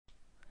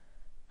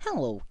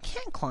Hello,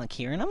 Cat Clock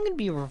here, and I'm gonna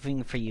be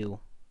reviewing for you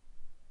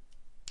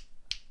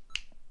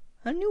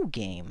a new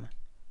game.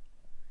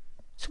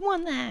 It's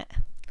one that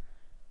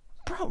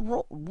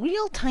brought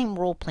real-time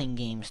role-playing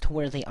games to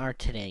where they are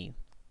today.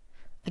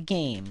 A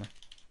game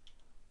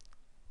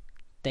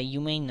that you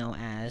may know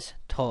as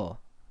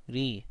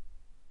Tori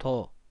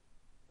To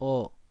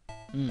O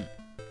N.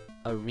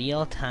 A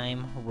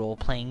real-time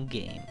role-playing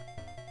game.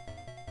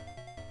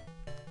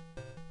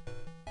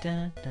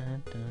 Dun,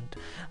 dun, dun, dun.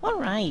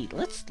 Alright,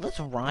 let's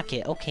rock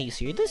it. Okay,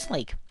 so you're this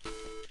like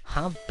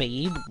hot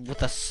babe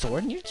with a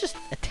sword and you're just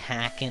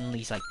attacking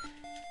these like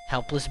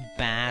helpless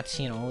bats,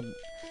 you know,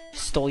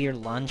 stole your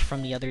lunch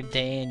from the other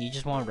day and you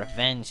just want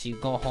revenge. So you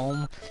go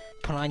home,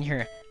 put on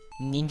your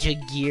ninja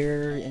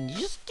gear, and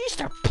you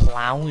start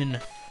plowing.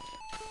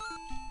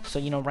 So,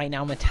 you know, right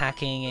now I'm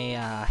attacking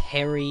a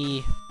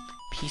hairy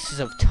pieces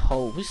of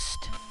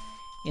toast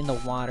in the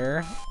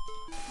water.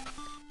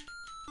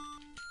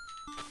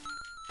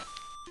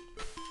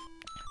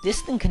 This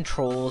thing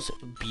controls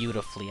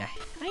beautifully, I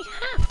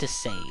have to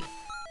say.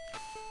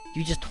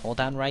 You just hold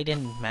down right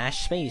and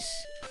mash space.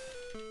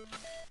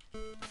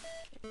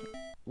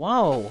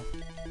 Whoa.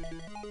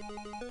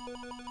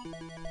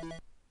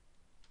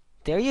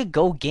 There you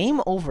go,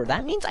 game over.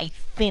 That means I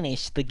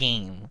finished the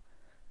game.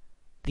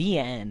 The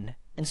end.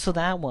 And so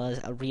that was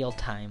a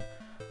real-time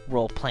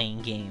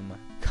role-playing game.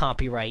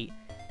 Copyright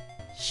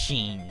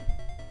Sheen.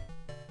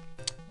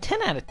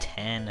 10 out of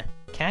 10.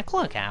 Cat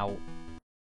Clock out.